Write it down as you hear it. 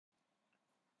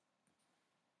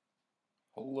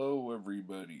Hello,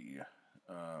 everybody.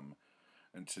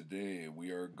 And today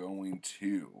we are going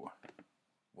to.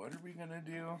 What are we gonna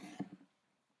do?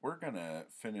 We're gonna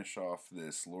finish off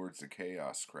this Lords of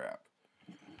Chaos crap.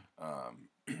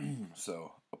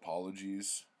 So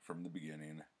apologies from the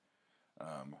beginning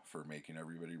for making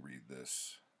everybody read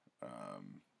this.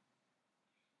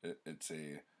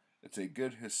 It's a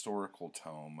good historical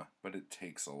tome, but it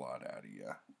takes a lot out of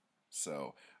you.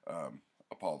 So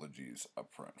apologies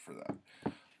up front for that.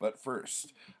 But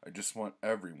first, I just want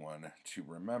everyone to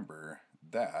remember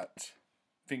that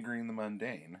Fingering the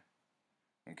Mundane,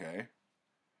 okay,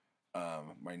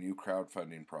 my new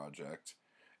crowdfunding project,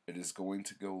 it is going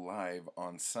to go live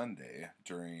on Sunday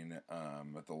during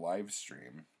the live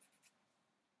stream,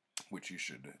 which you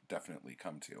should definitely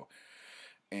come to.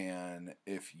 And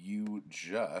if you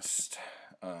just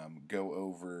go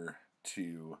over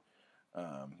to,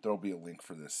 there'll be a link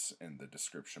for this in the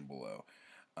description below.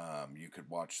 You could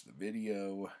watch the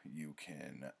video, you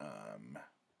can,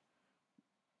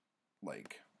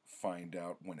 find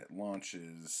out when it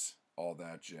launches, all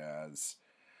that jazz,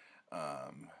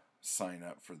 sign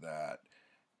up for that,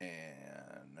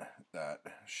 and that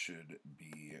should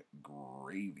be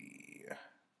gravy.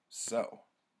 So,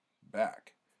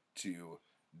 back to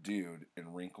dude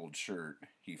in wrinkled shirt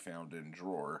he found in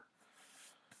drawer.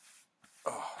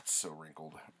 Oh, it's so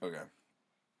wrinkled. Okay.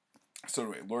 So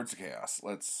anyway, Lords of Chaos.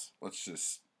 Let's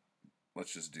just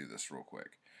do this real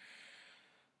quick.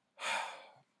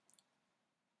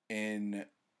 In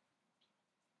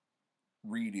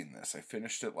reading this, I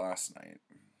finished it last night,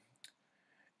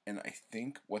 and I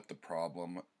think what the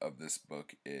problem of this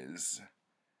book is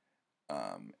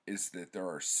that there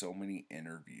are so many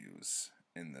interviews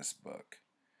in this book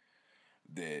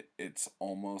that it's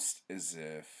almost as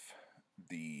if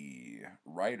the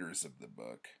writers of the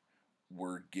book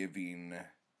were giving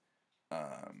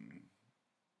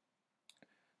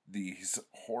these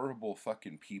horrible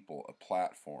fucking people a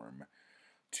platform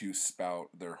to spout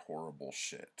their horrible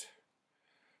shit.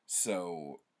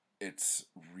 So it's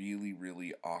really,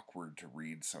 really awkward to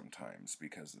read sometimes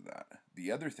because of that.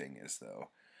 The other thing is,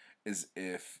 though, is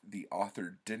if the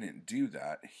author didn't do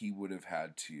that, he would have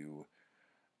had to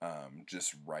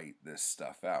just write this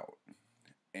stuff out.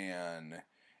 And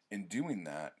in doing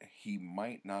that, he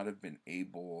might not have been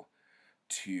able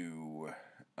to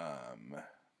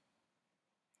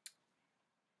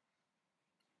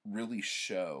really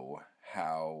show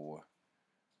how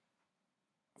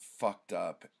fucked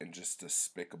up and just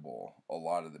despicable a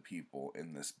lot of the people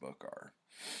in this book are.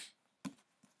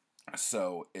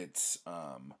 So it's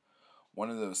one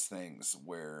of those things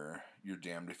where you're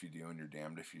damned if you do and you're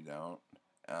damned if you don't.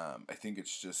 I think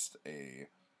it's just a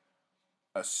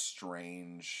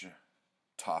strange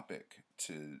topic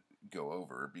to go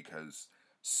over because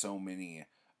so many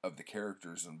of the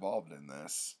characters involved in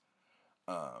this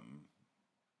are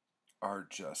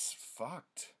just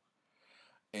fucked.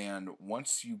 And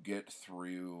once you get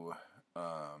through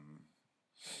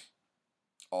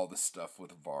all the stuff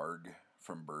with Varg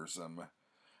from Burzum,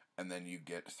 and then you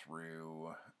get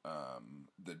through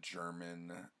the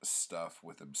German stuff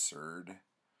with Absurd,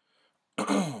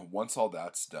 once all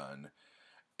that's done,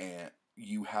 and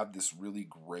you have this really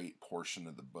great portion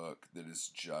of the book that is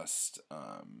just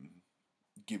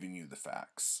giving you the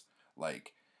facts.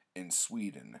 Like, in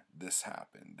Sweden, this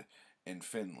happened. In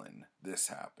Finland, this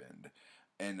happened.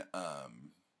 And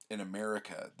in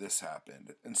America, this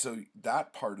happened. And so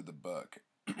that part of the book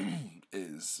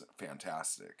is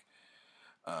fantastic.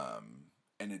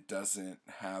 And it doesn't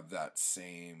have that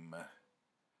same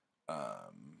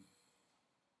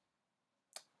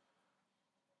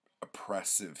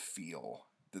oppressive feel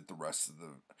that the rest of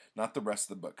the, not the rest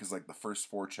of the book, because like the first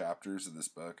 4 chapters of this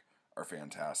book are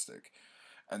fantastic.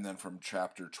 And then from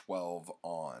chapter 12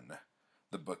 on,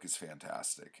 the book is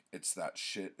fantastic. It's that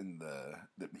shit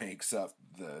that makes up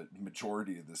the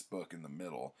majority of this book in the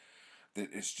middle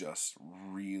that is just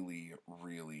really,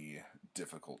 really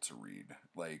difficult to read.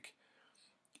 Like,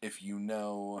 if you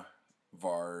know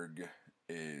Varg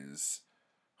is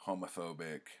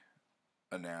homophobic,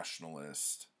 a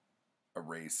nationalist, a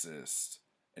racist,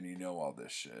 and you know all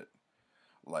this shit,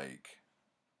 like,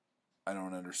 I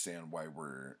don't understand why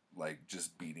we're, like,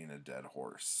 just beating a dead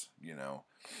horse, you know?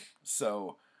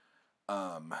 So,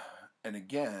 and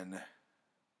again,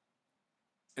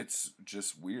 it's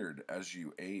just weird as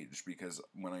you age, because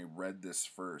when I read this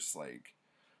first, like,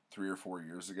 3 or 4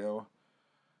 years ago,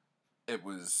 it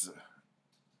was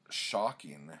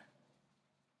shocking,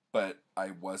 but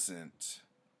I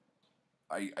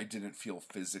didn't feel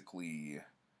physically,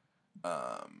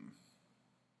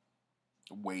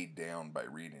 weighed down by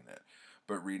reading it.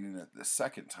 But reading it the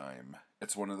second time,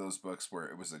 it's one of those books where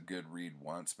it was a good read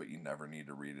once, but you never need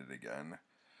to read it again.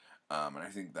 And I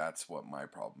think that's what my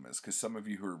problem is, because some of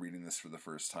you who are reading this for the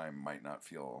first time might not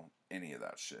feel any of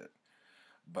that shit.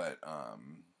 But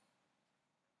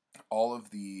all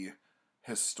of the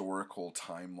historical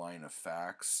timeline of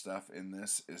facts stuff in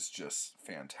this is just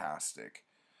fantastic.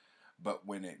 But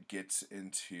when it gets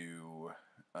into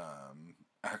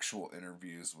actual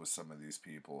interviews with some of these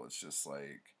people, it's just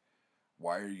like,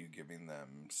 why are you giving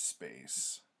them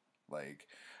space? Like,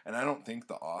 and I don't think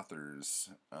the authors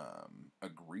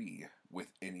agree with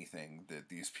anything that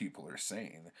these people are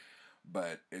saying,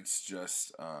 but it's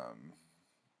just, I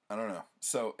don't know.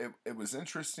 So it was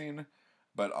interesting,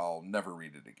 but I'll never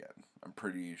read it again. I'm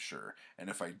pretty sure. And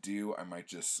if I do, I might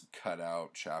just cut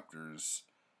out chapters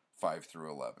 5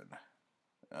 through 11,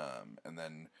 and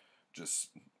then just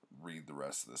read the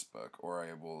rest of this book. Or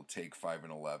I will take 5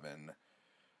 and 11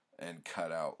 and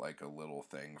cut out like a little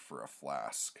thing for a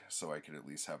flask, so I could at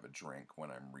least have a drink when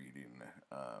I'm reading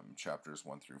chapters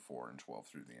 1 through 4 and 12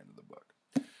 through the end of the book.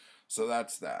 So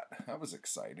that's that. That was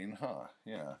exciting, huh?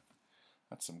 Yeah.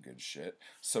 That's some good shit.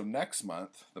 So next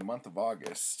month, the month of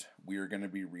August, we are going to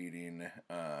be reading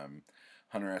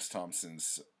Hunter S.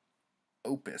 Thompson's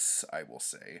opus, I will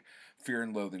say, Fear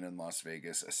and Loathing in Las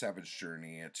Vegas, A Savage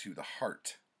Journey to the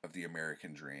Heart of the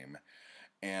American Dream.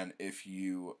 And if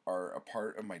you are a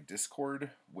part of my Discord,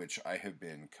 which I have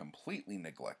been completely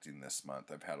neglecting this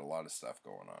month, I've had a lot of stuff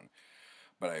going on,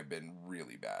 but I've been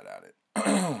really bad at it.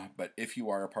 But if you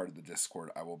are a part of the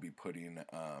Discord, I will be putting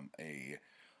a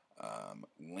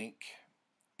link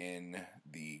in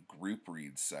the group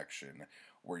read section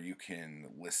where you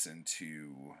can listen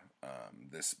to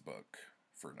this book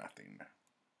for nothing.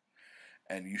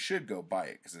 And you should go buy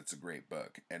it because it's a great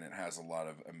book, and it has a lot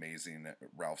of amazing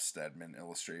Ralph Steadman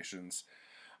illustrations.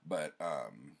 But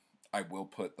I will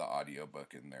put the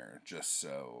audiobook in there just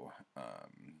so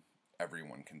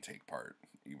everyone can take part,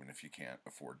 even if you can't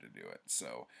afford to do it.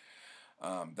 So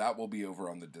that will be over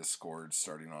on the Discord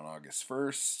starting on August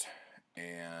 1st.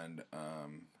 And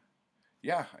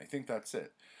yeah, I think that's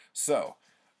it. So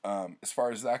as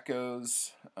far as that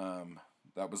goes,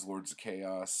 that was Lords of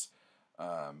Chaos.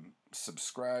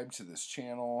 Subscribe to this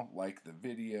channel, like the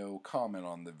video, comment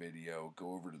on the video,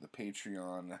 go over to the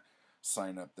Patreon,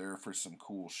 sign up there for some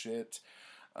cool shit,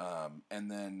 and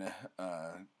then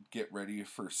get ready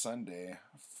for Sunday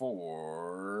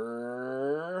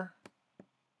for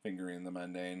Fingering the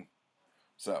Mundane.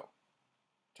 So,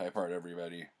 type hard,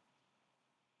 everybody.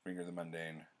 Finger the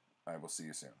Mundane. I will see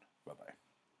you soon. Bye-bye.